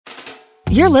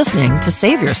You're listening to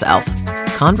Save Yourself.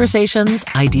 Conversations,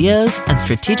 ideas, and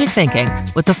strategic thinking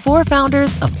with the 4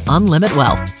 founders of Unlimit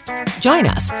Wealth. Join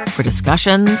us for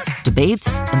discussions,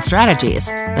 debates, and strategies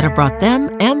that have brought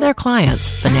them and their clients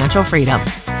financial freedom,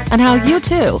 and how you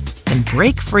too can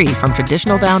break free from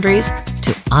traditional boundaries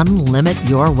to unlimit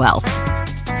your wealth.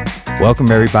 Welcome,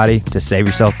 everybody, to Save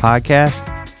Yourself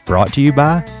Podcast, brought to you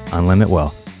by Unlimit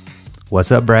Wealth.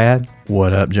 What's up, Brad?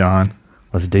 What up, John?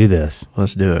 Let's do this.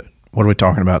 Let's do it. What are we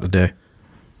talking about today?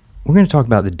 We're going to talk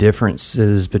about the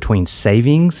differences between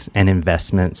savings and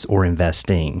investments or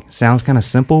investing. Sounds kind of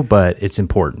simple, but it's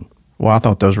important. Well, I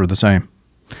thought those were the same.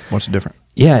 What's the difference?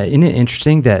 Yeah, isn't it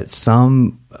interesting that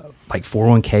some like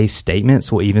 401k statements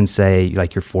will even say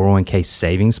like your 401k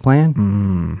savings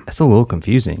plan? That's a little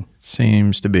confusing.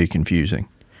 Seems to be confusing.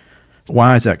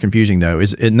 Why is that confusing, though?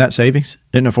 Isn't that savings?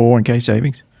 Isn't a 401k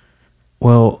savings?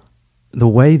 Well, the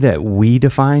way that we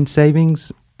define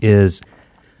savings is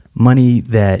money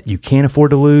that you can't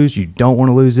afford to lose, you don't want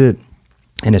to lose it,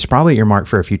 and it's probably earmarked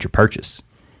for a future purchase.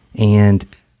 And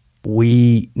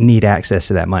we need access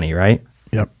to that money, right?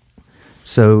 Yep.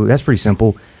 So that's pretty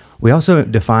simple. We also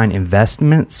define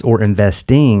investments or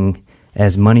investing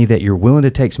as money that you're willing to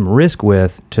take some risk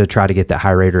with to try to get that high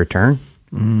rate of return.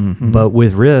 Mm-hmm. But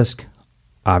with risk,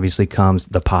 obviously comes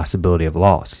the possibility of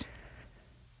loss.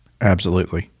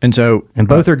 Absolutely. And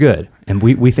both are good. And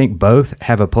we think both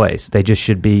have a place. They just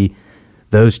should be,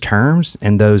 those terms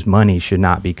and those monies should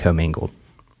not be commingled.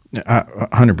 I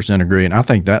 100% agree. And I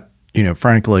think that,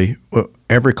 frankly,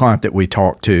 every client that we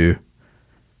talk to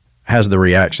has the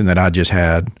reaction that I just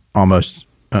had almost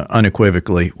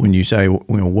unequivocally when you say,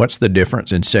 what's the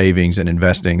difference in savings and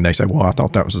investing? They say, well, I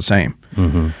thought that was the same.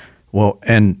 Mm-hmm. Well,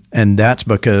 and that's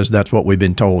because that's what we've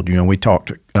been told. We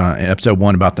talked in episode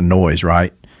 1 about the noise,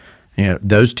 right?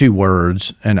 Those two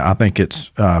words, and I think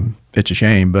it's a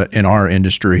shame, but in our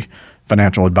industry,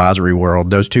 financial advisory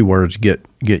world, those two words get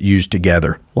used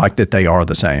together like that they are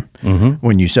the same. Mm-hmm.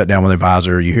 When you sit down with an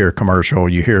advisor, you hear a commercial,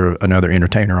 you hear another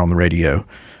entertainer on the radio,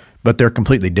 but they're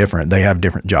completely different. They have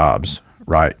different jobs,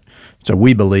 right? So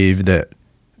we believe that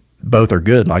both are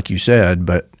good, like you said,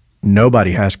 but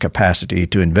nobody has capacity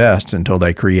to invest until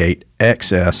they create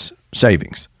excess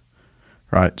savings,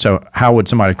 right? So how would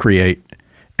somebody create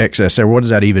excess? So what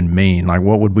does that even mean? Like,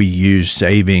 what would we use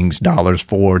savings dollars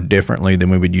for differently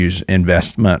than we would use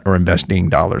investment or investing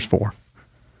dollars for?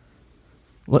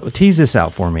 Tease this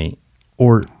out for me,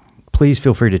 or please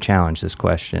feel free to challenge this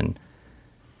question.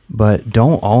 But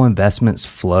don't all investments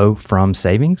flow from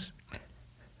savings?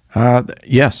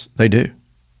 Yes, they do,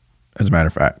 as a matter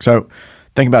of fact. So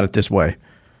think about it this way.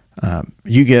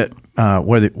 You get,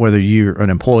 whether you're an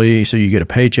employee, so you get a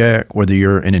paycheck, whether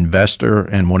you're an investor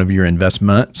and one of your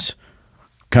investments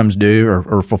comes due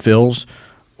or fulfills,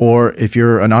 or if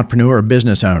you're an entrepreneur or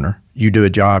business owner, you do a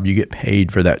job, you get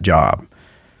paid for that job.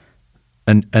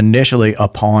 And initially,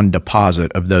 upon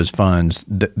deposit of those funds,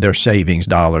 they're savings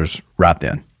dollars right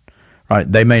then, right?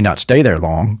 They may not stay there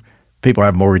long. People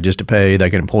have mortgages to pay, they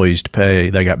got employees to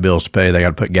pay, they got bills to pay, they got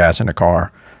to put gas in a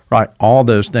car. Right, all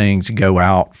those things go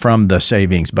out from the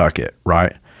savings bucket,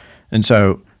 right? And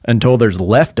so until there's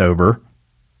leftovers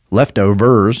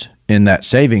in that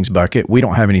savings bucket, we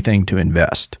don't have anything to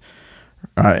invest.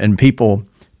 And people,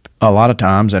 a lot of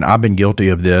times, and I've been guilty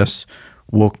of this,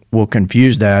 will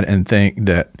confuse that and think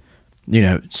that,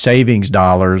 savings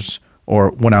dollars,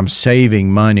 or when I'm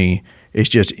saving money, it's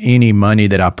just any money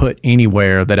that I put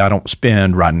anywhere that I don't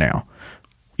spend right now.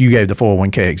 You gave the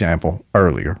 401k example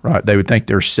earlier, right? They would think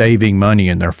they're saving money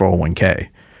in their 401k.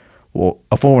 Well,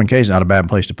 a 401k is not a bad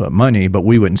place to put money, but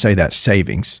we wouldn't say that's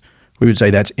savings. We would say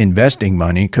that's investing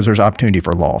money because there's opportunity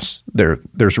for loss.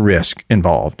 There's risk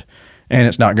involved. And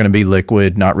it's not going to be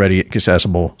liquid, not ready,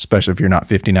 accessible, especially if you're not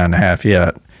 59 and a half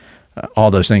yet. All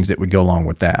those things that would go along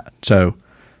with that. So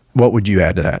what would you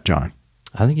add to that, John?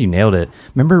 I think you nailed it.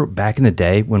 Remember back in the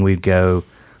day when we'd go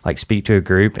like speak to a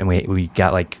group and we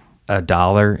got like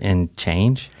 $1 in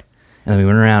change, and then we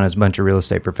went around as a bunch of real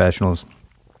estate professionals.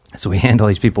 So we hand all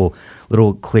these people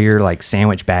little clear like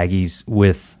sandwich baggies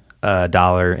with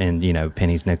 $1 and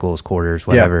pennies, nickels, quarters,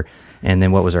 whatever. Yeah. And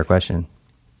then what was our question?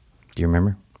 Do you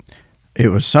remember? It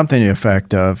was something to the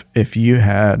effect of, if you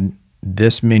had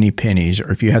this many pennies, or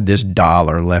if you had this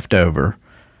 $1 left over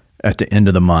at the end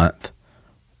of the month,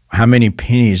 how many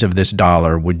pennies of this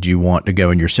 $1 would you want to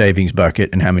go in your savings bucket,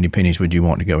 and how many pennies would you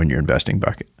want to go in your investing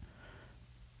bucket?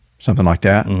 Something like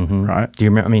that, right? Do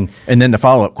you remember? And then the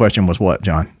follow-up question was what,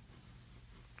 John?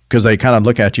 Because they kind of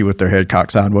look at you with their head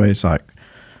cocked sideways like,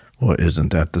 well,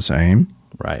 isn't that the same?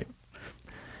 Right.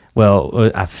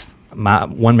 Well, my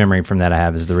one memory from that I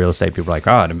have is the real estate people are like,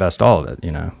 oh, I'd invest all of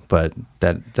it, but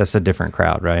that's a different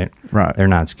crowd, right? Right. They're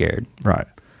not scared. Right.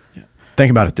 Yeah.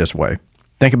 Think about it this way.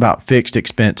 Think about fixed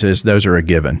expenses. Those are a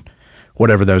given.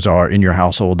 Whatever those are in your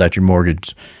household, that's your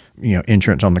mortgage,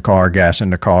 insurance on the car, gas in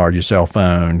the car, your cell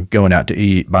phone, going out to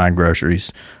eat, buying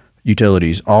groceries,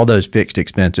 utilities, all those fixed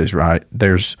expenses, right?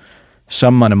 There's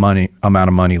some amount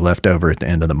of money left over at the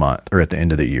end of the month or at the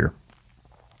end of the year.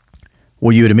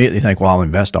 Well, you would immediately think, well, I'll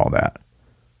invest all that.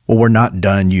 Well, we're not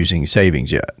done using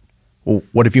savings yet. Well,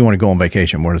 what if you want to go on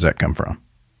vacation? Where does that come from?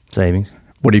 Savings.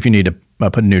 What if you need to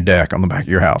put a new deck on the back of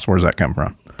your house? Where does that come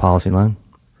from? Policy loan.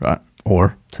 Right.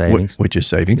 Or savings. Which is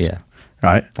savings. Yeah.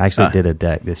 Right. I actually did a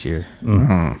deck this year.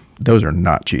 Those are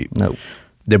not cheap. Nope.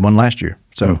 Did one last year.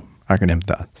 So I can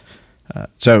empathize.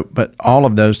 But all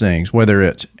of those things, whether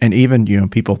it's, and even,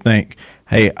 people think,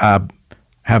 hey, I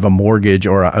have a mortgage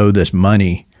or I owe this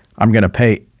money. I'm going to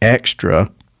pay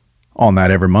extra on that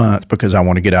every month because I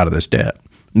want to get out of this debt.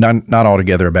 Not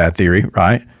altogether a bad theory,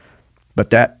 right?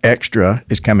 But that extra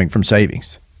is coming from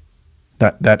savings.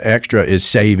 That extra is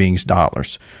savings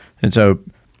dollars. And so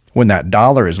when that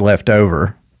dollar is left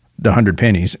over, the 100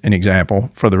 pennies, an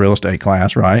example for the real estate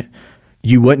class, right?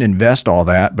 You wouldn't invest all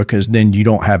that because then you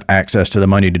don't have access to the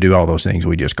money to do all those things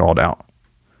we just called out.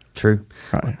 True.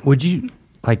 Right. Would you,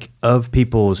 of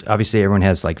people's, obviously everyone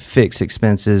has fixed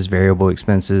expenses, variable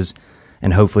expenses,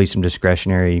 and hopefully some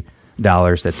discretionary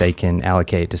dollars that they can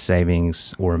allocate to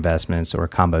savings or investments or a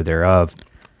combo thereof.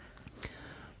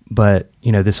 But,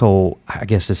 this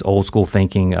old school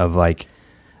thinking of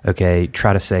okay,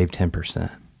 try to save 10%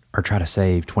 or try to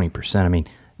save 20%. I mean,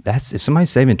 that's, if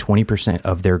somebody's saving 20%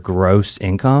 of their gross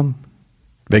income,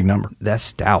 big number. That's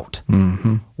stout.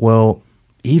 Mm-hmm. Well,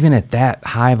 even at that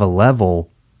high of a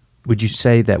level, would you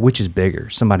say that which is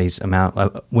bigger? Somebody's amount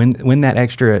of, when that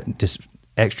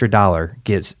extra dollar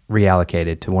gets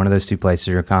reallocated to one of those two places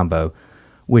or a combo,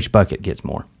 which bucket gets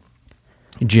more?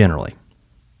 Generally,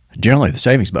 the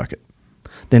savings bucket.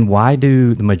 Then why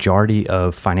do the majority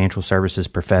of financial services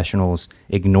professionals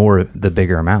ignore the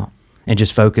bigger amount and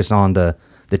just focus on the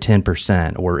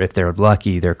 10%? Or if they're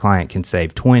lucky, their client can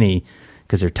save 20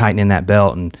 because they're tightening that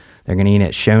belt and they're going to eat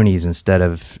at Shoney's instead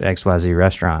of XYZ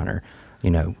restaurant, or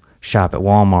shop at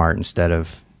Walmart instead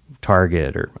of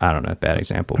Target, or I don't know, bad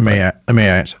example. Let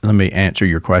me answer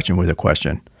your question with a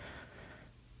question.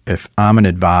 If I'm an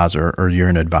advisor or you're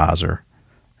an advisor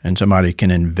and somebody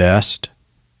can invest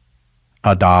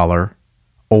 $1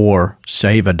 or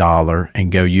save $1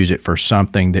 and go use it for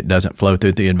something that doesn't flow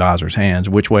through the advisor's hands,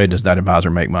 which way does that advisor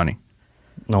make money?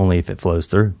 Only if it flows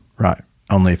through. Right.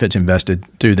 Only if it's invested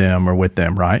through them or with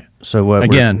them, right? So what?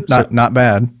 Again, not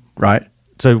bad, right?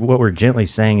 So what we're gently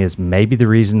saying is maybe the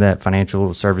reason that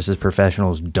financial services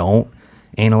professionals don't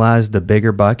analyze the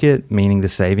bigger bucket, meaning the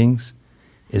savings,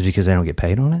 is because they don't get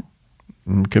paid on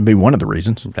it? Could be one of the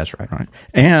reasons. That's right. Right.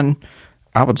 And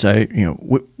I would say,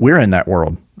 we're in that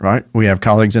world, right? We have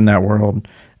colleagues in that world.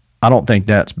 I don't think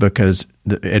that's because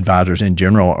the advisors in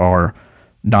general are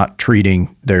not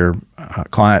treating their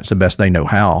clients the best they know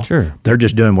how. Sure. They're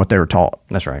just doing what they were taught.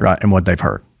 That's right. Right. And what they've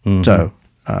heard. Mm-hmm. So,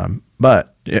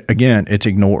 but again, it's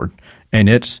ignored. And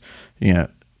it's,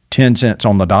 10 cents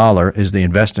on the dollar is the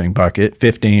investing bucket,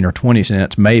 15 or 20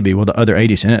 cents maybe. Well, the other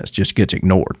 80 cents just gets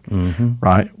ignored. Mm-hmm.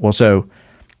 Right. Well, so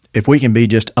if we can be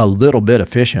just a little bit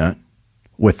efficient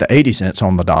with the 80 cents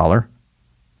on the dollar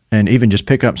and even just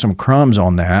pick up some crumbs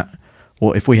on that,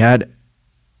 well, if we had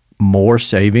more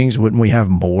savings, wouldn't we have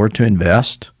more to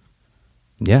invest?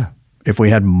 Yeah. If we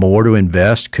had more to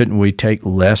invest, couldn't we take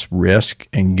less risk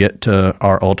and get to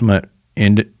our ultimate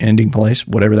ending place,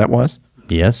 whatever that was?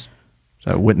 Yes.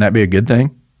 So wouldn't that be a good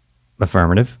thing?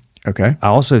 Affirmative. Okay. I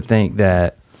also think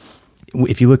that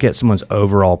if you look at someone's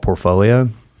overall portfolio,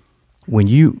 when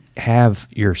you have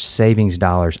your savings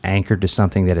dollars anchored to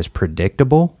something that is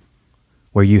predictable,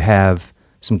 where you have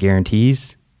some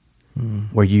guarantees,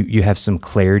 where you have some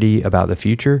clarity about the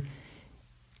future,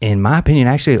 in my opinion,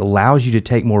 actually allows you to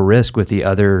take more risk with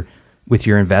your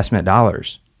investment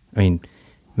dollars. I mean,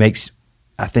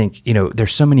 I think,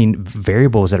 there's so many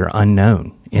variables that are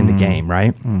unknown in the game,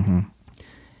 right? Mm-hmm.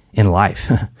 In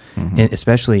life, and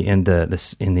especially in the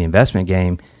investment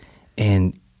game.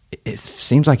 And it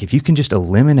seems like if you can just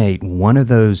eliminate one of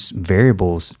those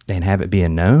variables and have it be a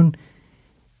known,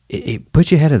 it puts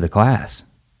you ahead of the class.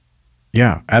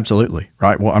 Yeah, absolutely.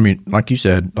 Right. Well, I mean, like you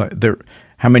said,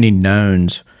 how many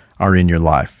knowns are in your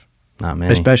life? Not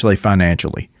many. Especially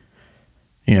financially.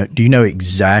 Do you know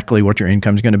exactly what your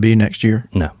income is going to be next year?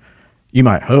 No. You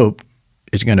might hope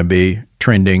it's going to be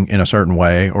trending in a certain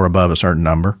way or above a certain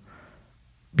number.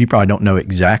 You probably don't know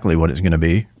exactly what it's going to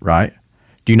be, right?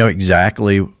 Do you know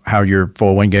exactly how your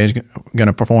 401k is going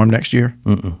to perform next year?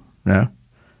 No.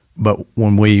 But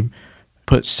when we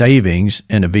put savings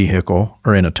in a vehicle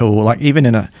or in a tool, like even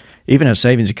a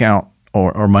savings account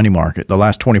or money market, the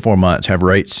last 24 months, have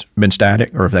rates been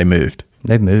static or have they moved?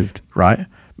 They've moved. Right?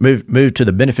 Moved to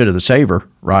the benefit of the saver,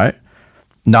 right?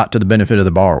 Not to the benefit of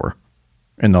the borrower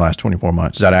in the last 24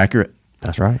 months. Is that accurate?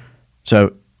 That's right.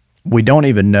 So we don't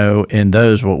even know in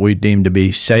those what we deem to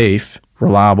be safe,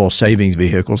 reliable savings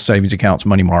vehicles, savings accounts,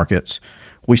 money markets.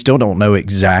 We still don't know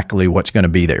exactly what's going to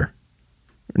be there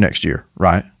next year,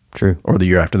 right? True. Or the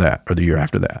year after that, or the year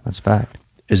after that. That's a fact.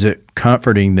 Is it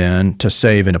comforting then to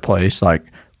save in a place like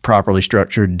properly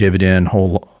structured dividend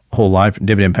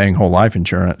paying whole life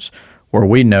insurance, where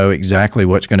we know exactly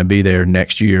what's going to be there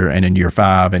next year and in year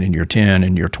 5 and in year 10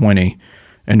 and year 20,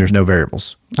 and there's no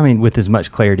variables? I mean, with as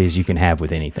much clarity as you can have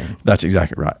with anything. That's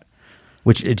exactly right.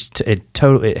 Which it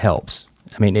totally helps.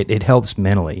 I mean, it helps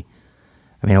mentally.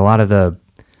 I mean, a lot of the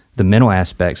mental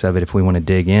aspects of it, if we want to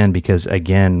dig in, because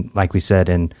again, like we said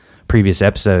in previous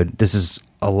episode, this is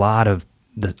a lot of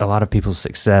people's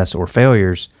success or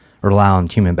failures rely on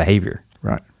human behavior.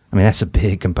 Right. I mean, that's a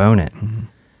big component, and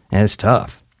it's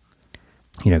tough.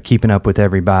 Keeping up with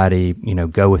everybody.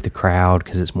 Go with the crowd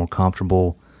because it's more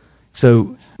comfortable.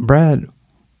 So, Brad,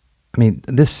 I mean,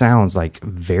 this sounds like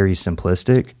very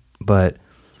simplistic, but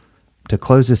to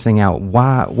close this thing out,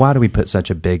 why do we put such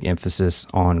a big emphasis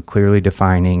on clearly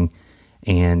defining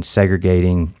and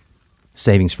segregating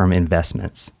savings from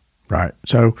investments? Right.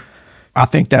 So I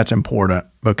think that's important,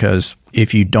 because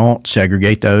if you don't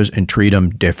segregate those and treat them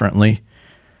differently,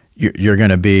 you're going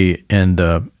to be in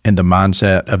the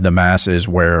mindset of the masses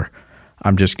where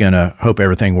I'm just going to hope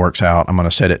everything works out. I'm going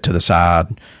to set it to the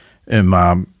side in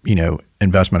my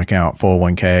investment account,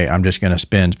 401k. I'm just going to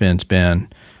spend.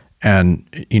 And,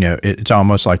 it's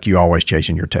almost like you always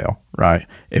chasing your tail, right?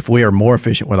 If we are more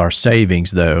efficient with our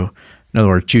savings, though, in other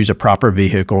words, choose a proper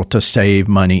vehicle to save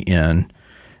money in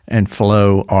and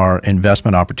flow our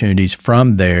investment opportunities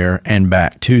from there and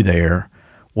back to there,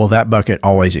 well, that bucket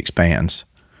always expands.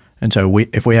 And so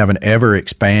if we have an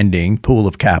ever-expanding pool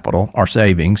of capital, our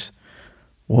savings,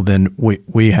 well, then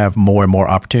we have more and more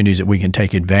opportunities that we can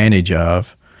take advantage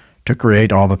of to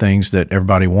create all the things that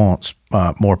everybody wants,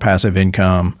 more passive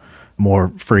income, more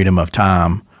freedom of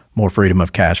time, more freedom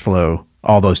of cash flow,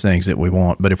 all those things that we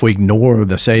want. But if we ignore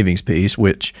the savings piece,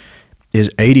 which is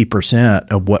 80%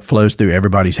 of what flows through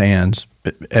everybody's hands,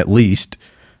 at least,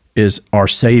 is our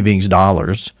savings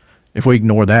dollars. If we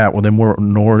ignore that, well, then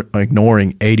we're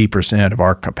ignoring 80% of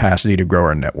our capacity to grow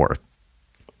our net worth.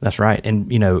 That's right.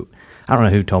 And, I don't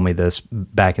know who told me this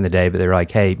back in the day, but they're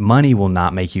like, hey, money will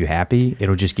not make you happy.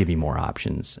 It'll just give you more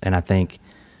options. And I think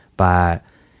by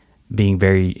being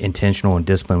very intentional and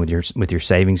disciplined with your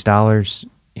savings dollars,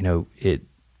 it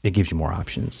gives you more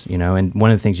options, And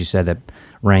one of the things you said that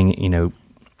rang,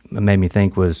 made me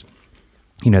think was,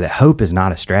 that hope is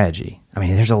not a strategy. I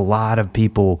mean, there's a lot of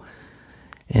people,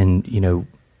 and,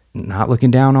 not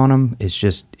looking down on them. It's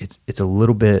just, it's a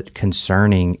little bit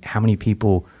concerning how many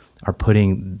people are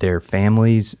putting their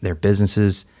families, their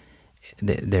businesses,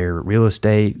 their real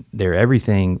estate, their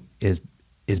everything is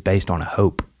based on a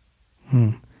hope.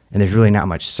 And there's really not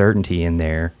much certainty in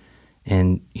there.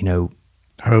 And,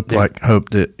 hope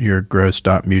that your growth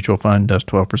stock mutual fund does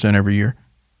 12% every year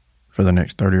for the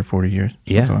next 30 or 40 years.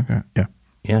 Yeah. Like that. Yeah.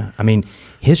 Yeah. I mean,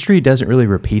 history doesn't really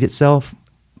repeat itself,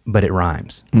 but it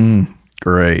rhymes.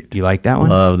 Great. You like that one?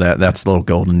 Love that. That's the little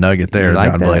golden nugget there,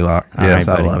 like John that? Blaylock. Yes,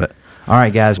 right, I love it. All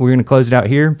right, guys, we're going to close it out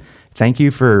here. Thank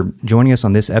you for joining us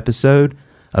on this episode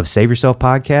of Save Yourself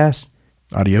Podcast.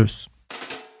 Adios.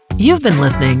 You've been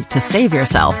listening to Save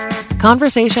Yourself,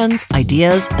 conversations,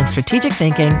 ideas, and strategic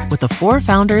thinking with the 4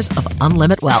 founders of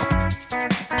Unlimit Wealth.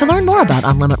 To learn more about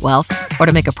Unlimit Wealth or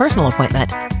to make a personal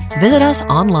appointment, visit us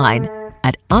online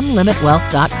at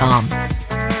unlimitwealth.com.